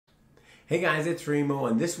Hey guys, it's Remo,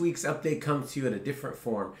 and this week's update comes to you in a different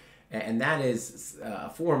form, and that is a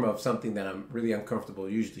form of something that I'm really uncomfortable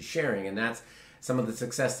usually sharing, and that's some of the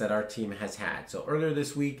success that our team has had. So earlier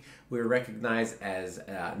this week, we were recognized as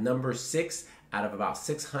number 6 out of about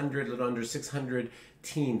 600, a little under 600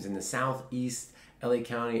 teams in the Southeast LA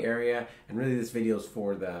County area, and really this video is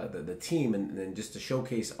for the team and just to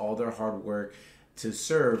showcase all their hard work to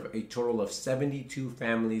serve a total of 72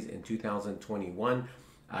 families in 2021.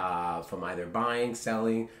 From either buying,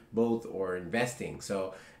 selling, both, or investing.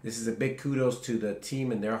 So this is a big kudos to the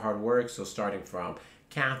team and their hard work. So starting from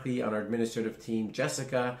Kathy on our administrative team,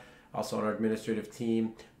 Jessica also on our administrative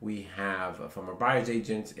team. We have from our buyer's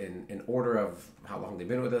agents in order of how long they've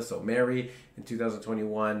been with us. So Mary in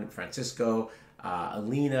 2021, Francisco,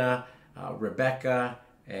 Alina, Rebecca,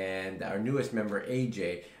 and our newest member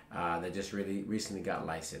AJ that just really recently got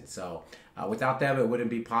licensed. So without them, it wouldn't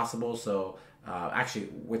be possible. So actually,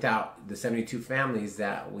 without the 72 families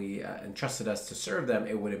that we entrusted us to serve them,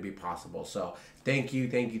 it wouldn't be possible. So thank you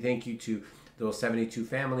to those 72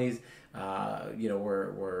 families.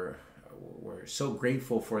 We're so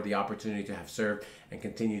grateful for the opportunity to have served and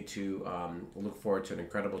continue to look forward to an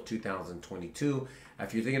incredible 2022.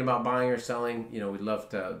 If you're thinking about buying or selling, we'd love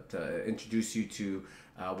to introduce you to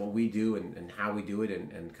what we do and how we do it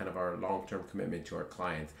and kind of our long-term commitment to our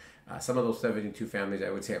clients. Some of those 72 families,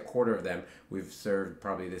 I would say a quarter of them, we've served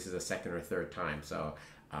probably this is a second or third time. So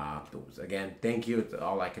again, thank you. It's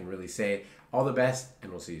all I can really say. All the best,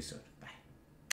 and we'll see you soon.